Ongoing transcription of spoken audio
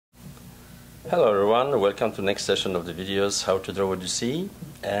Hello everyone, welcome to the next session of the videos How to Draw What You See.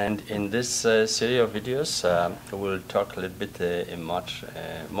 And in this series of videos we'll talk a little bit much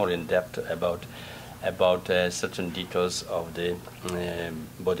more in depth about certain details of the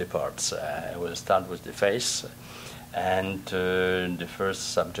body parts. I will start with the face, and the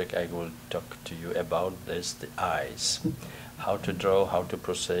first subject I will talk to you about is the eyes. How to draw, how to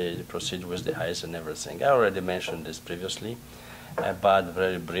proceed with the eyes and everything. I already mentioned this previously, but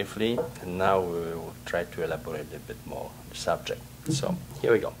very briefly, and now we will try to elaborate a bit more on the subject. So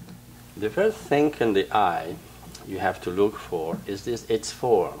here we go. The first thing in the eye you have to look for is its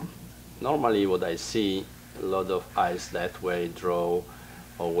form. Normally what I see a lot of eyes that way draw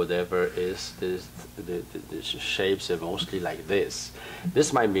or whatever is the shapes are mostly like this.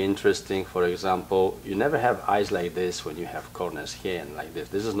 This might be interesting. For example, you never have eyes like this when you have corners here and like this.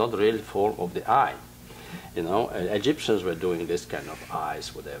 This is not the real form of the eye. You know, Egyptians were doing this kind of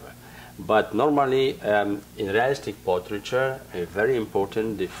eyes, whatever. But normally, in realistic portraiture, very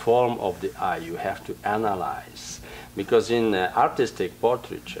important, the form of the eye you have to analyze. Because in artistic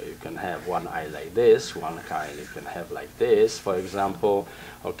portraiture, you can have one eye like this, one eye you can have like this, for example.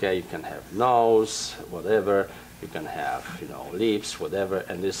 Okay, you can have nose, whatever. You can have, you know, lips, whatever.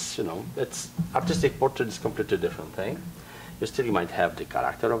 And this, you know, it's artistic portrait is completely different thing. You still might have the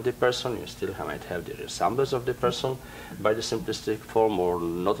character of the person, you still might have the resemblance of the person by the simplistic form, or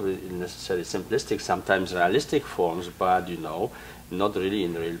not really necessarily simplistic, sometimes realistic forms, but, you know, not really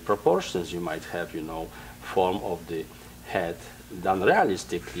in real proportions. You might have, you know, form of the head done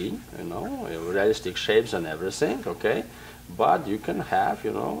realistically, you know, realistic shapes and everything, okay? But you can have,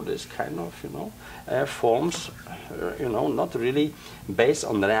 you know, this kind of, you know, forms, you know, not really based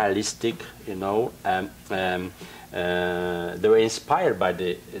on realistic, you know, they were inspired by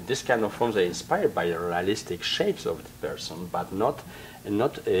this kind of forms. Are inspired by the realistic shapes of the person, but not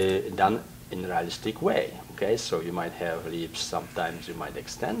done in a realistic way. Okay, so you might have lips. Sometimes you might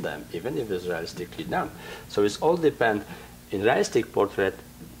extend them, even if it's realistically done. So it's all depend. In realistic portrait,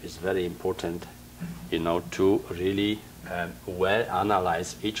 it's very important, you know, to really well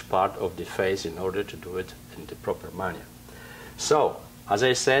analyze each part of the face in order to do it in the proper manner. So, as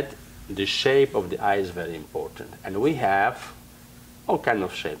I said, the shape of the eye is very important, and we have all kinds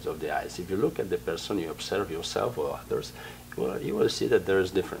of shapes of the eyes. If you look at the person, you observe yourself or others, you will see that there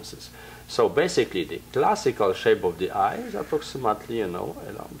is differences. So basically, the classical shape of the eye is approximately, you know,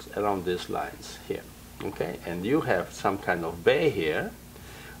 around these lines here. Okay, and you have some kind of bay here,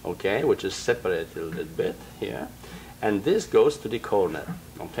 okay, which is separated a little bit here, and this goes to the corner.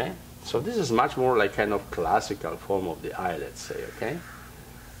 Okay, so this is much more like kind of classical form of the eye, let's say. Okay.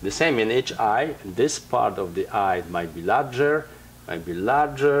 The same in each eye. This part of the eye might be larger, might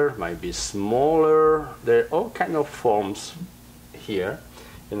be smaller. There are all kind of forms here,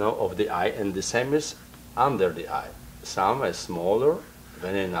 you know, of the eye, and the same is under the eye. Some are smaller,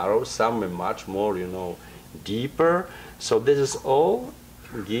 very narrow, some are much more, you know, deeper. So this is all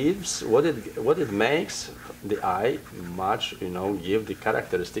gives what it makes the eye much, you know, give the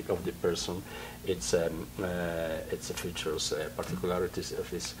characteristic of the person, its features, particularities of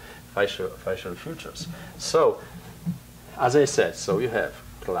his facial features. So, as I said, so you have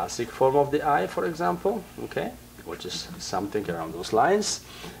classic form of the eye, for example, okay, which is something around those lines.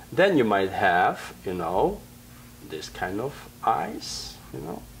 Then you might have, you know, this kind of eyes, you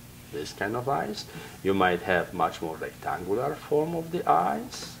know, this kind of eyes. You might have much more rectangular form of the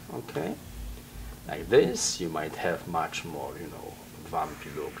eyes, okay, like this. You might have much more, you know,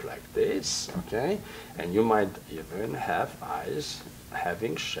 vampy look like this, okay, and you might even have eyes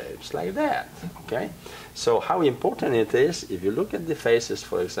having shapes like that, okay. So how important it is, if you look at the faces,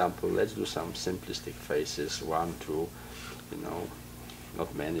 for example, let's do some simplistic faces, 1, 2, you know,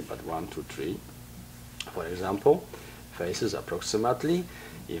 not many, but 1, 2, 3, for example, faces approximately.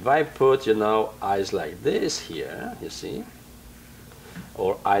 If I put, you know, eyes like this here, you see,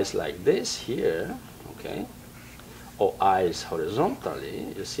 or eyes like this here, okay, or eyes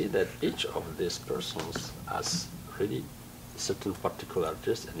horizontally, you see that each of these persons has really certain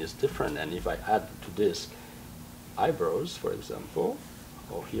particularities and is different. And if I add to this eyebrows, for example,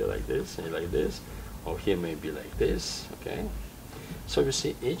 or here like this, and like this, or here maybe like this, okay, so you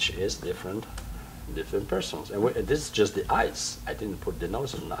see each is different persons. And this is just the eyes. I didn't put the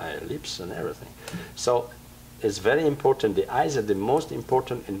nose and lips and everything. So it's very important. The eyes are the most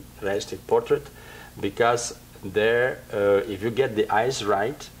important in realistic portrait, because there, if you get the eyes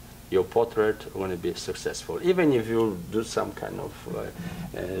right, your portrait will be successful. Even if you do some kind of,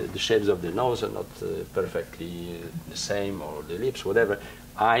 the shapes of the nose are not perfectly the same, or the lips, whatever.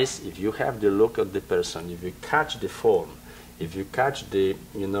 Eyes, if you have the look of the person, if you catch the form, if you catch the,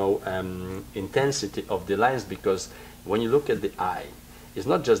 you know, intensity of the lines, because when you look at the eye, it's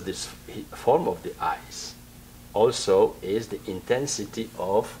not just this form of the eyes, also is the intensity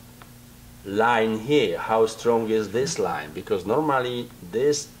of line here. How strong is this line? Because normally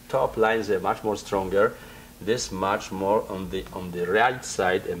these top lines are much more stronger, this much more on the right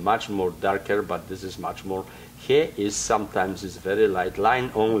side and much more darker, but this is much more. Here is sometimes is very light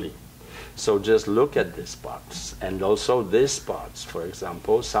line only. So just look at these parts, and also these parts, for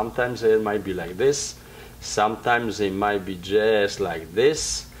example, sometimes they might be like this, sometimes they might be just like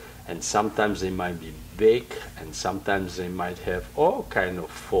this, and sometimes they might be big, and sometimes they might have all kind of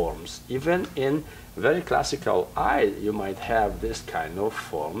forms. Even in very classical eye, you might have this kind of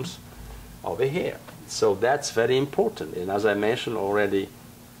forms over here. So that's very important. And as I mentioned already,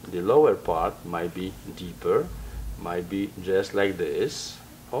 the lower part might be deeper, might be just like this,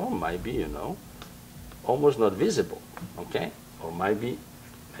 or might be, you know, almost not visible, okay? Or might be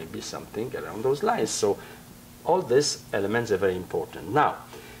maybe something around those lines. So all these elements are very important. Now,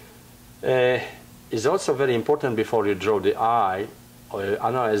 it's also very important before you draw the eye, or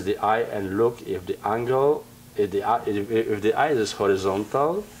analyze the eye and look if the angle, if the eye is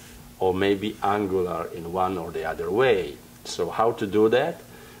horizontal or maybe angular in one or the other way. So how to do that?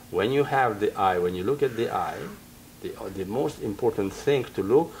 When you have the eye, when you look at the eye, the most important thing to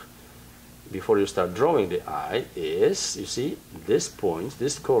look before you start drawing the eye is, you see, these points,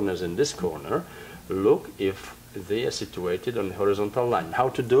 these corners and this corner, look if they are situated on the horizontal line. How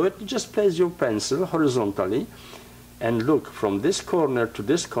to do it? You just place your pencil horizontally and look from this corner to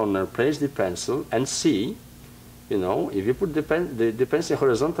this corner, place the pencil and see, you know, if you put the pencil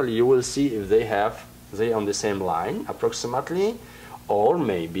horizontally, you will see if they are on the same line approximately, or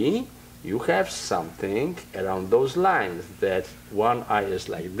maybe you have something around those lines, that one eye is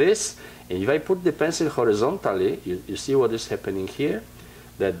like this, and if I put the pencil horizontally, you see what is happening here,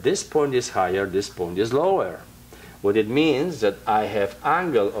 that this point is higher, this point is lower. What it means that I have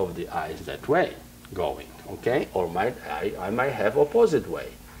angle of the eyes that way going, okay? Or I might have opposite way.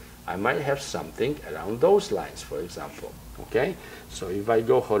 I might have something around those lines, for example, okay? So if I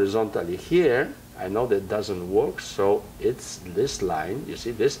go horizontally here, I know that doesn't work, so it's this line, you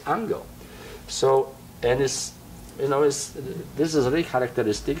see, this angle. So, and it's, you know, this is really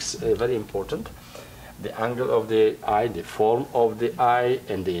characteristics, very important. The angle of the eye, the form of the eye,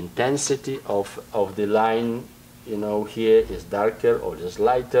 and the intensity of the line, you know, here is darker or is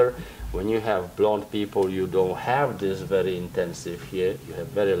lighter. When you have blonde people, you don't have this very intensive here, you have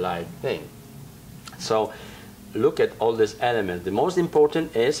very light thing. So look at all these elements. The most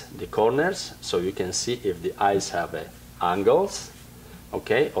important is the corners, so you can see if the eyes have angles,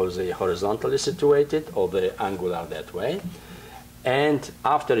 okay, or they horizontally situated, or they angular that way. And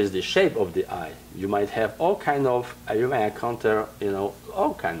after is the shape of the eye. You might have all kind of, you may encounter, you know,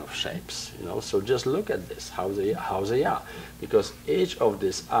 all kind of shapes, you know. So just look at this, how they are, because each of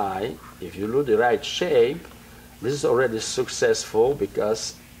this eye, if you do the right shape, this is already successful,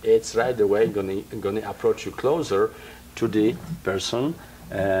 because it's right away gonna approach you closer to the person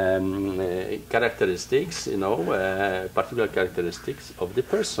characteristics, you know, particular characteristics of the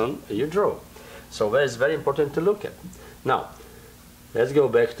person you draw. So that is very important to look at. Now, let's go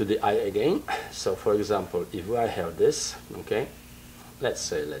back to the eye again. So, for example, if I have this, okay, let's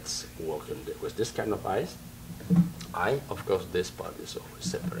say let's work with this kind of eye. Of course, this part is always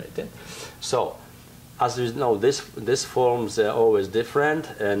separated. So, as you know, these forms are always different,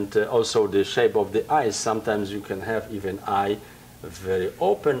 and also the shape of the eyes. Sometimes you can have even eye, very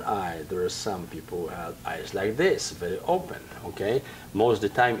open eye. There are some people who have eyes like this, very open. Okay, most of the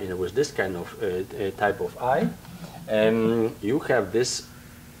time, with this kind of type of eye, you have this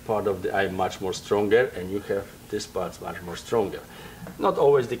part of the eye much more stronger, and you have this part much more stronger. Not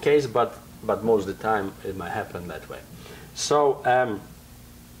always the case, but most of the time it might happen that way. So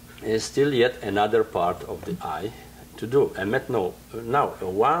is still yet another part of the eye to do. And now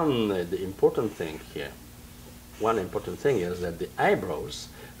the important thing here, one important thing is that the eyebrows,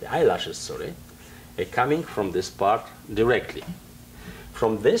 the eyelashes, sorry, are coming from this part directly.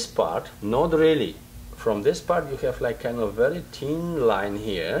 From this part, not really. From this part you have like kind of very thin line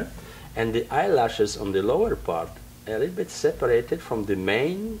here, and the eyelashes on the lower part are a little bit separated from the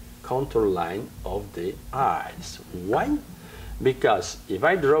main contour line of the eyes. Why? Because if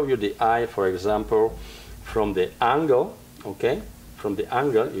I draw you the eye, for example, from the angle, okay, from the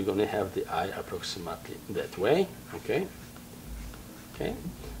angle you're going to have the eye approximately that way, okay, okay.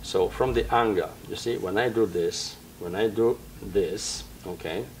 So from the angle, you see, when I do this,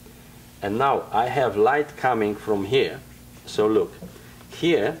 okay, and now I have light coming from here. So look,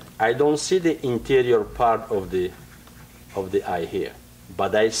 here I don't see the interior part of the of the eye here,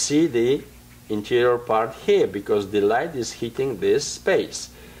 but I see the interior part here because the light is hitting this space.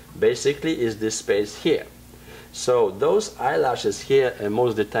 Basically is this space here. So those eyelashes here are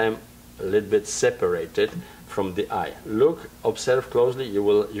most of the time a little bit separated from the eye. Look, observe closely, you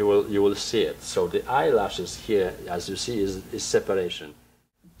will see it. So the eyelashes here, as you see, is separation.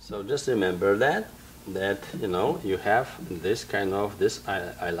 So just remember that you know, you have this kind of, this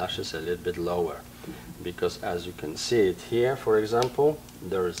eyelashes a little bit lower, because as you can see it here, for example,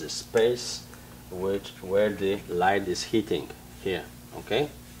 there is a space where the light is hitting here, okay,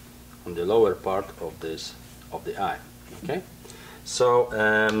 on the lower part of this of the eye, okay. So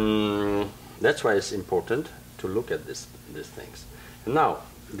that's why it's important to look at these things. Now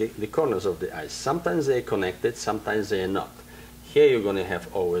the corners of the eyes, sometimes they're connected, sometimes they're not. Here you're going to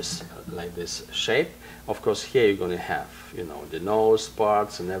have always like this shape. Of course, here you're going to have, you know, the nose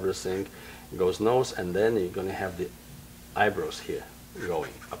parts and everything goes nose, and then you're going to have the eyebrows here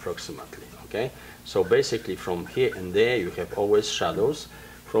going approximately, okay. So basically from here and there you have always shadows.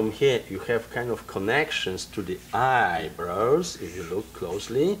 From here you have kind of connections to the eyebrows. If you look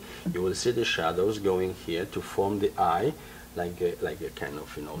closely, you will see the shadows going here to form the eye, like a kind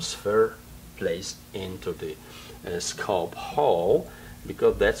of, you know, sphere placed into the scalp hole,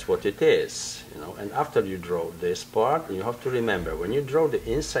 because that's what it is, you know. And after you draw this part, you have to remember, when you draw the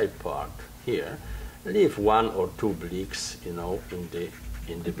inside part here, leave 1 or 2 blicks, you know, in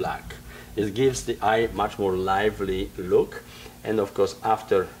the black. It gives the eye much more lively look. And of course,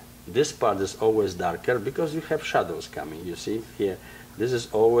 after this part is always darker because you have shadows coming. You see here, this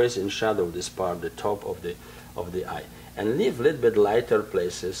is always in shadow, this part, the top of the eye, and leave a little bit lighter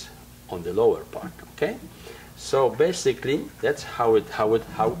places on the lower part, okay. So basically that's how would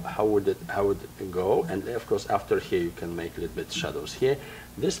it go. And of course after here you can make a little bit shadows here.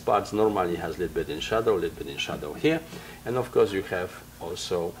 This part normally has a little bit in shadow, a little bit in shadow here, and of course you have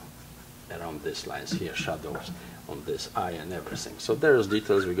also around these lines here shadows on this eye and everything. So there's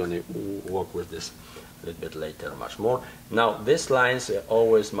details, we're going to work with this a little bit later much more. Now these lines are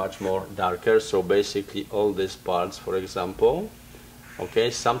always much more darker, so basically all these parts, for example,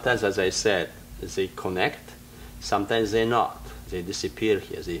 okay, sometimes, as I said, they connect, sometimes they not, they disappear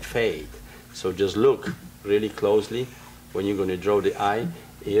here, they fade. So just look really closely when you're going to draw the eye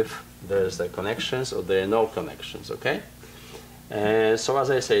if there's the connections or there are no connections, okay. So as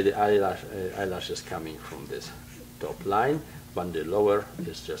I say, the eyelash is coming from this top line, but the lower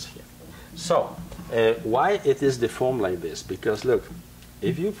is just here. So why it is deformed like this? Because look,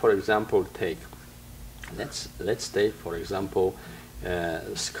 if you, for example, take, let's take, for example,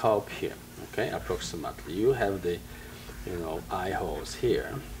 scalp here, okay, approximately. You have the, you know, eye holes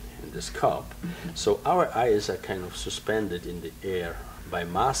here in the scalp. So our eyes are kind of suspended in the air by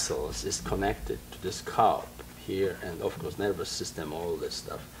muscles, is connected to the scalp here, and of course nervous system, all this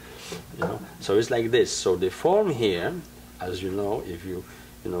stuff, you know. So it's like this. So the form here, as you know, if you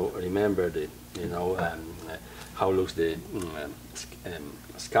know, remember the, you know, how looks the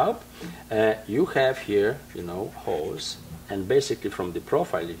scalp, you have here, you know, holes, and basically from the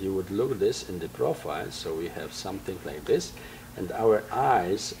profile, if you would look this in the profile, so we have something like this, and our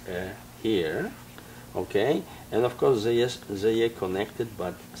eyes here, okay, and of course they are connected by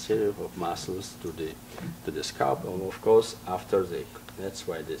a series of muscles to the scalp, and of course after that's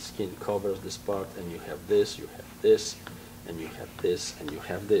why the skin covers this part, and you have this, and you have this, and you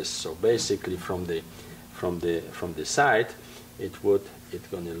have this. So basically from the side, it's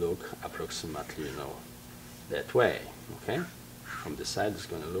gonna look approximately, you know, that way, okay. From the side, it's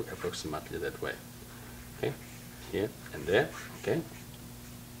gonna look approximately that way, okay, here and there, okay,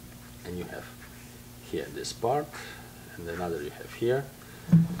 and you have here this part, and another you have here,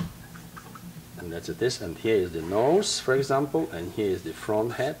 and that's it. And here is the nose, for example, and here is the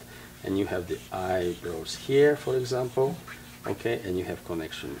front head, and you have the eyebrows here, for example, okay, and you have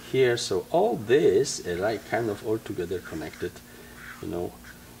connection here. So all this is like kind of all together connected, you know.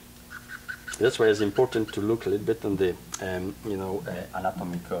 That's why it's important to look a little bit on the you know,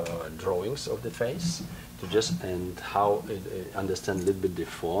 anatomical drawings of the face, to just, and how understand a little bit the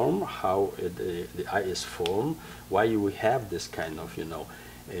form, how the eye is formed, why you have this kind of, you know,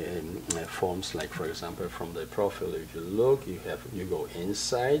 forms. Like for example, from the profile, if you look, you go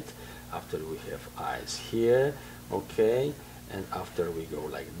inside. After we have eyes here, okay, and after we go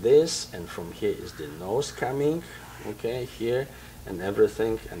like this, and from here is the nose coming, okay, here, and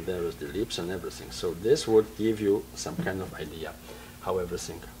everything, and there is the lips and everything. So this would give you some kind of idea how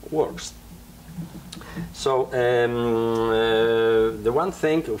everything works. So the one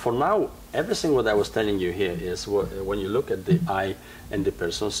thing for now, everything what I was telling you here is when you look at the eye and the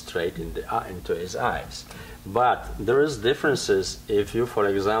person straight in the eye, into his eyes. But there is differences if you, for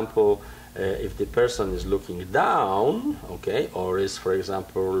example, if the person is looking down, okay, or is, for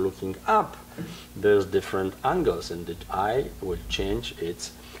example, looking up, there's different angles, and the eye will change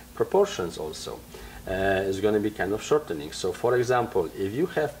its proportions also. It's going to be kind of shortening. So, for example, if you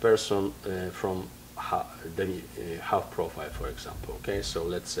have person from the half profile, for example, okay, so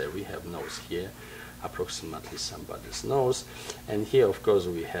let's say we have nose here, approximately somebody's nose, and here, of course,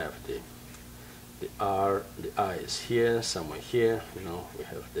 we have the eye is here, somewhere here, you know, we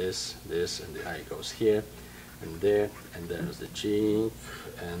have this, and the eye goes here, and there's the cheek,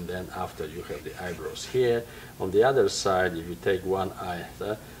 and then after you have the eyebrows here. On the other side, if you take one eye,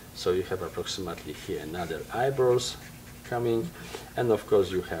 so you have approximately here another eyebrows coming, and of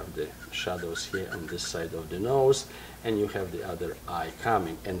course you have the shadows here on this side of the nose, and you have the other eye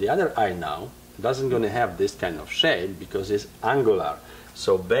coming. And the other eye now doesn't going to have this kind of shape because it's angular.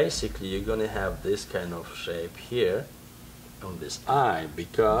 So basically you're going to have this kind of shape here on this eye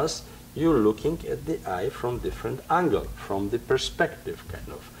because you're looking at the eye from different angle, from the perspective kind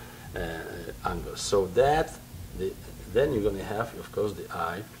of angle. So that then you're going to have, of course, the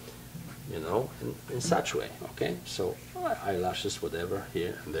eye, you know, in such way. Okay, so eyelashes, whatever,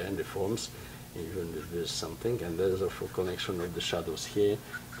 here and there, and the forms, even if there's something, and there's a full connection of the shadows here,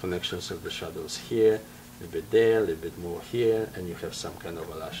 connections of the shadows here, a little bit there, a little bit more here, and you have some kind of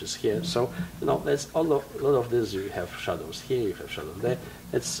eyelashes here. So, you know, that's a lot of this. You have shadows here, you have shadows there.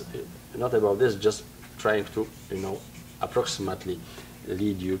 It's not about this, just trying to, you know, approximately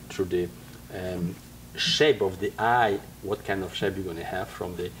lead you through the shape of the eye, what kind of shape you're going to have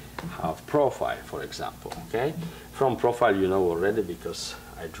from the half profile, for example. Okay, from profile you know already because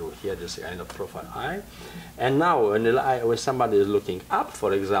I drew here this kind of profile eye. And now when somebody is looking up,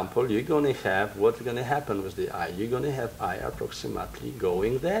 for example, you're going to have, what's going to happen with the eye? You're going to have eye approximately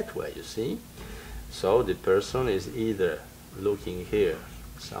going that way, you see? So the person is either looking here,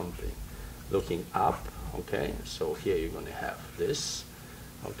 something, looking up, okay? So here you're going to have this,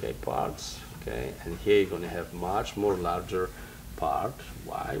 okay, parts, okay? And here you're going to have much more larger part.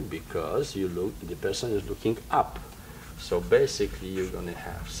 Why? Because the person is looking up. So basically you're going to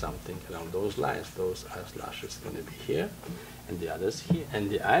have something along those lines. Those eyelashes are going to be here and the others here. And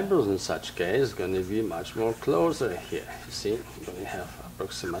the eyebrows in such case is going to be much more closer here. You see, you're going to have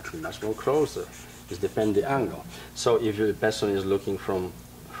approximately much more closer. It depends the angle. So if the person is looking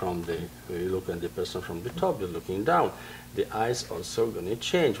you look at the person from the top, you're looking down, the eyes also going to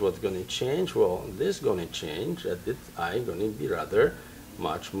change. What's going to change? Well, this is going to change, that the eye going to be rather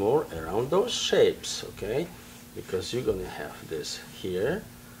much more around those shapes, okay? Because you're going to have this here,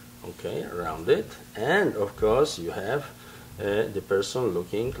 okay, around it, and of course you have the person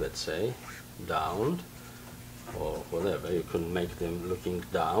looking, let's say, down, or whatever. You can make them looking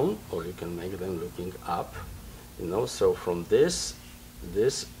down, or you can make them looking up, you know. So from this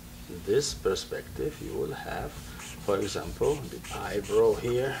perspective, you will have, for example, the eyebrow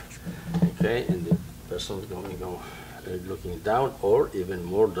here, okay, and the person is going to go looking down, or even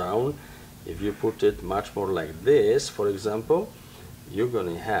more down. If you put it much more like this, for example, you're going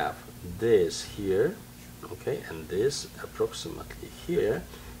to have this here, okay, and this approximately here,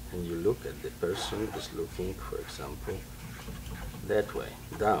 and you look at the person is looking, for example, that way,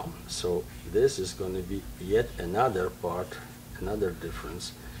 down. So this is going to be yet another part, another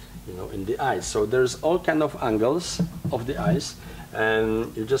difference, you know, in the eyes. So there's all kind of angles of the eyes,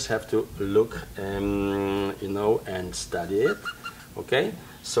 and you just have to look, you know, and study it, okay?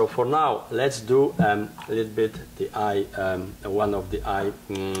 So for now, let's do a little bit the eye, one of the eye,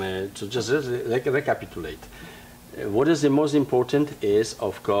 to just recapitulate. What is the most important is,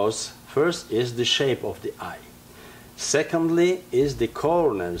 of course, first is the shape of the eye. Secondly is the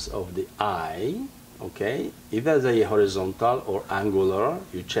corners of the eye, okay? Either they are horizontal or angular,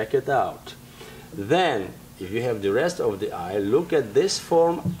 you check it out. Then, if you have the rest of the eye, look at this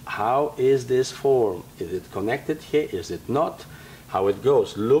form. How is this form? Is it connected here? Is it not? How it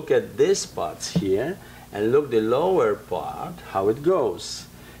goes. Look at these parts here and look the lower part, how it goes.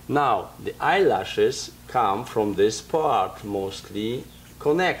 Now, the eyelashes come from this part, mostly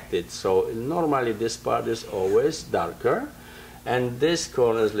connected. So normally this part is always darker, and this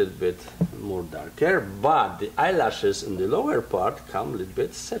corner is a little bit more darker, but the eyelashes in the lower part come a little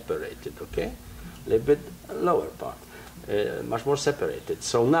bit separated, okay? A little bit lower part, much more separated.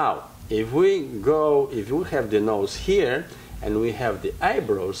 So now, if we have the nose here, and we have the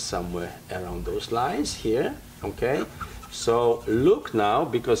eyebrows somewhere around those lines here, okay? So look now,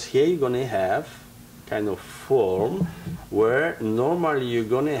 because here you're going to have kind of form where normally you're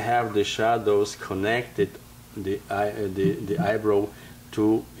going to have the shadows connected, the eyebrow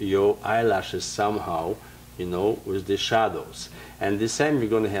to your eyelashes somehow, you know, with the shadows. And the same, you're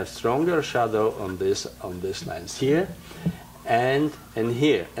going to have stronger shadow on this lines here and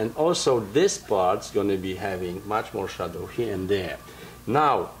here. And also this part's going to be having much more shadow here and there.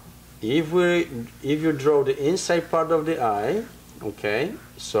 Now, if you draw the inside part of the eye, okay,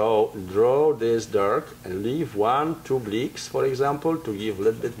 so draw this dark and leave 1-2 blicks, for example, to give a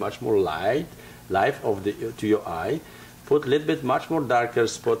little bit much more life of to your eye. Put a little bit much more darker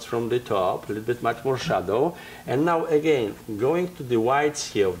spots from the top, a little bit much more shadow. And now again, going to the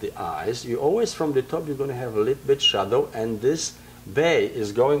whites here of the eyes, you always from the top you're going to have a little bit shadow, and this bay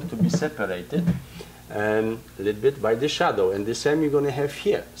is going to be separated a little bit by the shadow. And the same you're going to have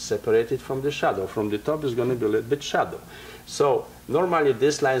here, separated from the shadow. From the top is going to be a little bit shadow. So normally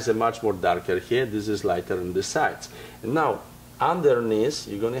this line is much more darker here, this is lighter on the sides. And now underneath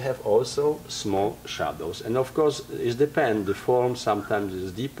you're going to have also small shadows, and of course it depends, the form sometimes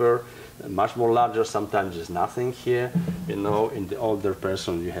is deeper, much more larger, sometimes there's nothing here, you know. In the older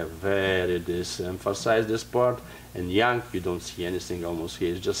person you have very emphasize this part, and young you don't see anything almost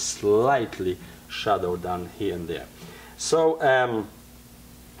here, it's just slightly shadow down here and there. So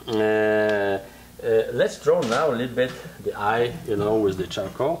let's draw now a little bit the eye, you know, with the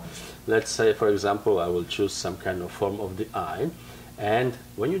charcoal. Let's say, for example, I will choose some kind of form of the eye, and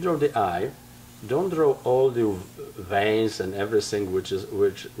when you draw the eye, don't draw all the veins and everything which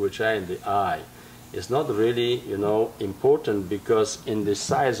are in the eye. It's not really, you know, important, because in the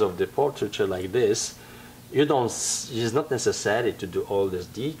size of the portraiture like this, it's not necessary to do all these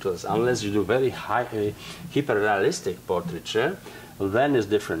details unless you do very high, hyper-realistic portraiture. Then it's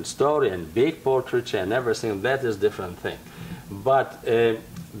different story, and big portraiture and everything, that is different thing. But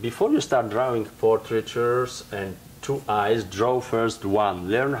before you start drawing portraitures and 2 eyes, draw first one.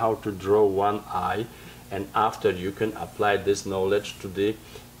 Learn how to draw one eye, and after you can apply this knowledge to the,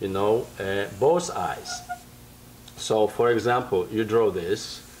 you know, both eyes. So, for example, you draw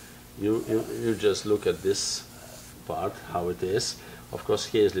this. You just look at this part, how it is. Of course,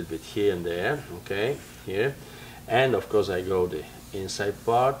 here is a little bit here and there. Okay, here, and of course I go the inside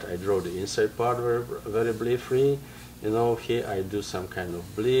part. I draw the inside part very, very briefly. You know, here I do some kind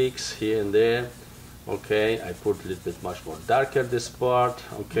of blicks here and there. Okay, I put a little bit much more darker this part.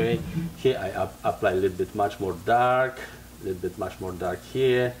 Okay, here I apply a little bit much more dark, a little bit much more dark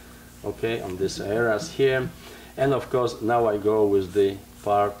here. Okay, on these areas here. And of course now I go with the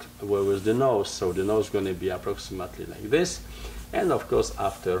part with the nose. So the nose is going to be approximately like this. And of course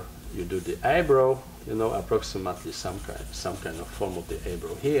after you do the eyebrow, you know, approximately some kind of form of the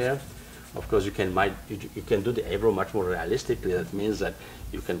eyebrow here. Of course, you can do the eyebrow much more realistically. That means that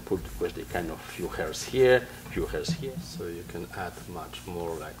you can put with the kind of few hairs here, so you can add much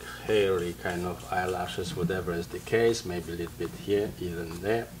more like hairy kind of eyelashes, whatever is the case, maybe a little bit here, even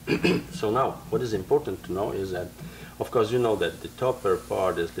there. So now, what is important to know is that, of course, you know that the topper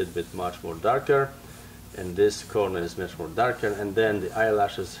part is a little bit much more darker, and this corner is much more darker, and then the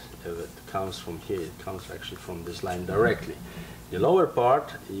eyelashes, it comes from here, it comes actually from this line directly. The lower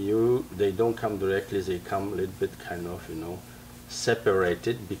part, they don't come directly, they come a little bit kind of, you know,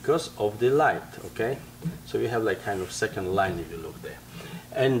 separated because of the light, okay? So you have like kind of second line if you look there.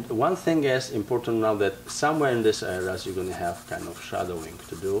 And one thing is important now, that somewhere in this areas you're going to have kind of shadowing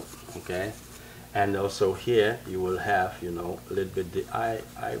to do, okay? And also here you will have, you know, a little bit the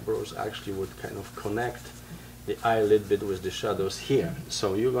eyebrows actually would kind of connect the eye a little bit with the shadows here.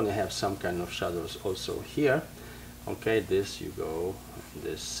 So you're going to have some kind of shadows also here. Okay, this you go,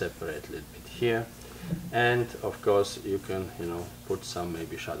 this separate a little bit here, and of course you can, you know, put some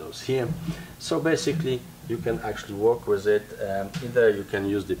maybe shadows here. So basically you can actually work with it. Either you can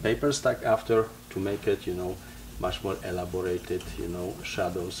use the paper stack after to make it, you know, much more elaborated, you know,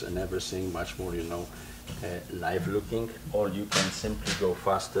 shadows and everything, much more, you know, live looking, or you can simply go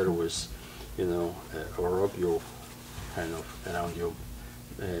faster with, you know, rub your kind of around your,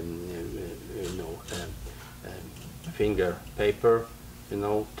 you know, finger paper, you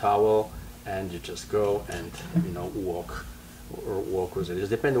know, towel, and you just go and, you know, walk with it. It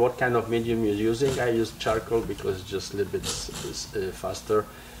depends what kind of medium you're using. I use charcoal because it's just a little bit faster,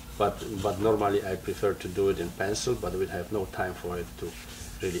 but normally I prefer to do it in pencil, but we have no time for it to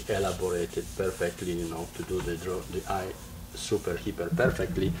really elaborate it perfectly, you know, to do the eye super hyper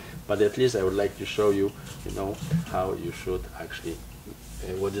perfectly. But at least I would like to show you, you know, how you should actually,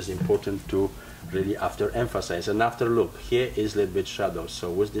 what is important to really after emphasize. And after look, here is a little bit shadow. So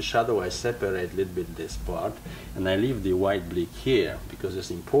with the shadow I separate a little bit this part and I leave the white bleak here because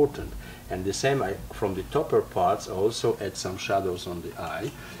it's important. And the same, from the topper parts, I also add some shadows on the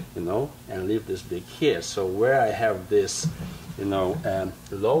eye, you know, and leave this big here. So where I have this, you know,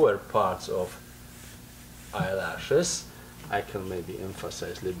 lower parts of eyelashes, I can maybe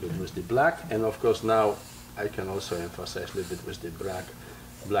emphasize a little bit with the black. And of course now I can also emphasize a little bit with the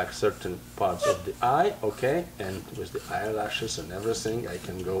black certain parts of the eye, okay? And with the eyelashes and everything, I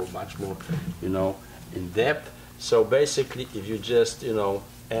can go much more, you know, in depth. So basically, if you just, you know,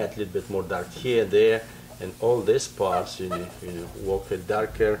 add a little bit more dark here, there, and all these parts, you know, work it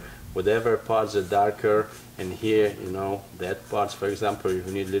darker, whatever parts are darker, and here, you know, that parts, for example, if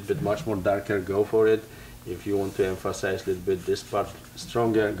you need a little bit much more darker, go for it. If you want to emphasize a little bit this part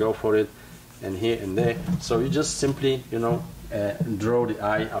stronger, go for it, and here and there. So you just simply, you know, draw the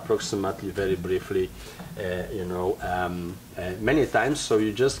eye approximately, very briefly, you know, many times. So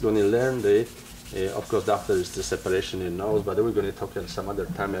you're just going to learn the of course, after is the separation in nose, but we're going to talk at some other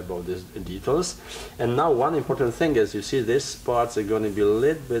time about these details. And now one important thing is, you see these parts are going to be a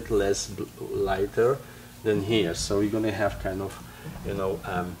little bit less lighter than here. So you're going to have kind of, you know,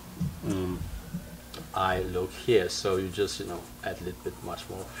 eye look here. So you just, you know, add a little bit much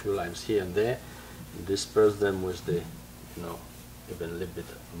more, a few lines here and there. Disperse them with the, you know, even a little bit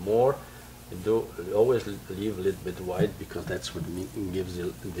more. Do always leave a little bit white because that's what gives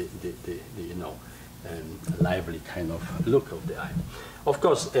the you know, lively kind of look of the eye. Of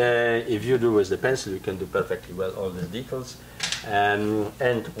course, if you do with the pencil, you can do perfectly well all the details. And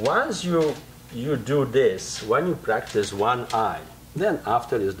once you do this, when you practice one eye, then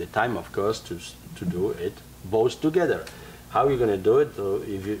after is the time, of course, to do it both together. How are you going to do it?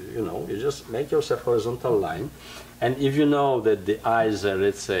 If you know, you just make yourself horizontal line. And if you know that the eyes are,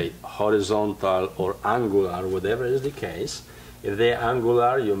 let's say, horizontal or angular, whatever is the case, if they're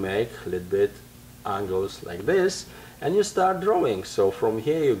angular, you make a little bit angles like this, and you start drawing. So from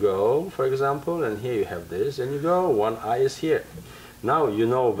here you go, for example, and here you have this, and you go, one eye is here. Now you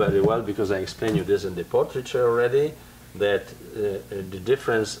know very well, because I explained you this in the portraiture already, that the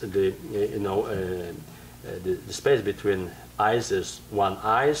difference, you know, the space between eyes is one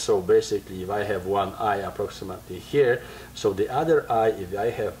eye. So basically, if I have one eye approximately here, so the other eye, if I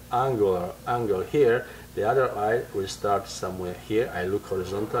have angle here, the other eye will start somewhere here. I look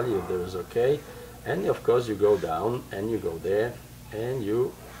horizontally if there is okay, and of course you go down and you go there and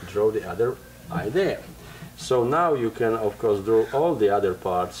you draw the other eye there. So now you can of course draw all the other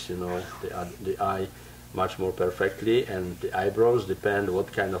parts, you know, the eye much more perfectly. And the eyebrows depend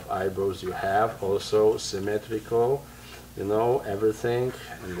what kind of eyebrows you have, also symmetrical, you know, everything.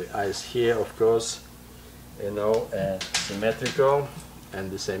 And the eyes here, of course, you know, symmetrical,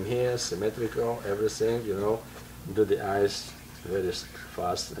 and the same here, symmetrical, everything, you know, do the eyes very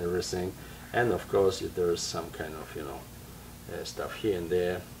fast, everything. And of course, if there is some kind of, you know, stuff here and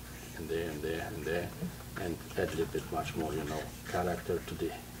there, and there and there and there, and add a little bit much more, you know, character to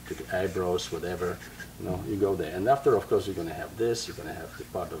the eyebrows, whatever, you know, you go there. And after, of course, you're going to have this, you're going to have the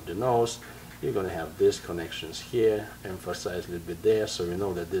part of the nose, you're going to have these connections here, emphasize a little bit there, so you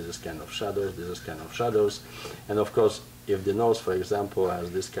know that this is kind of shadows, this is kind of shadows. And of course, if the nose, for example, has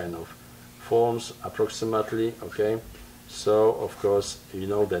this kind of forms approximately, okay, so of course you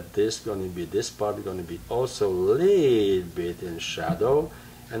know that this part going to be also a little bit in shadow.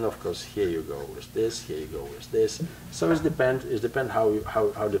 And of course here you go with this, here you go with this. So it depends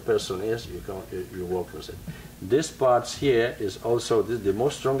how the person is, you work with it. This parts here is also the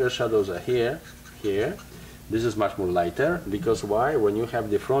most stronger shadows are here. This is much more lighter, because why? When you have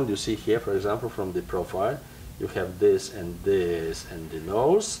the front, you see here, for example, from the profile, you have this and the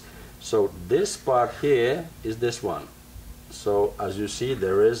nose. So this part here is this one. So as you see,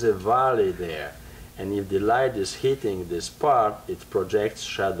 there is a valley there. And if the light is hitting this part, it projects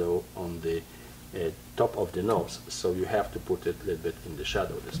shadow on the top of the nose. So you have to put it a little bit in the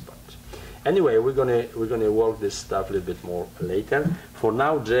shadow, this part. Anyway, we're gonna work this stuff a little bit more later. For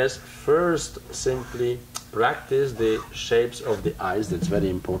now, just first simply practice the shapes of the eyes. That's very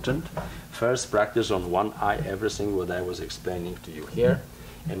important. First, practice on one eye everything what I was explaining to you here,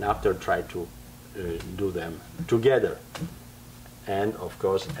 and after try to do them together. And of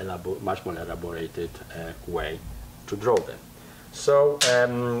course, much more elaborated way to draw them. So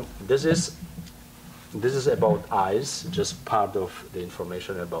this is about eyes, just part of the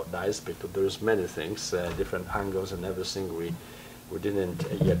information about eyes, because there's many things, different angles and everything. We didn't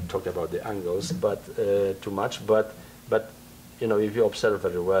yet talk about the angles, but too much. But you know, if you observe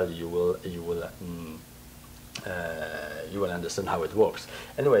very well, you will you will understand how it works.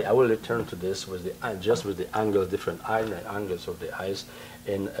 Anyway, I will return to this with the just with the angles, different angles of the eyes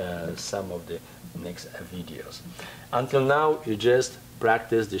in some of the next videos. Until now, you just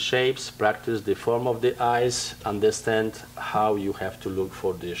practice the shapes, practice the form of the eyes, understand how you have to look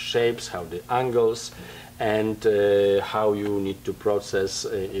for the shapes, how the angles, and how you need to process,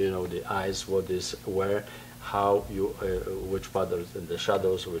 you know, the eyes, what is where, how you, which part are the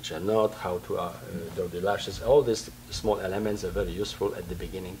shadows, which are not, how to draw the lashes. All these small elements are very useful at the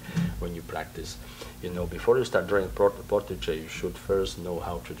beginning when you practice. You know, before you start drawing portraiture, you should first know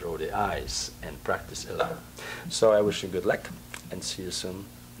how to draw the eyes and practice a lot. So I wish you good luck and see you soon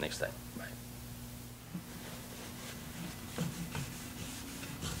next time. Bye.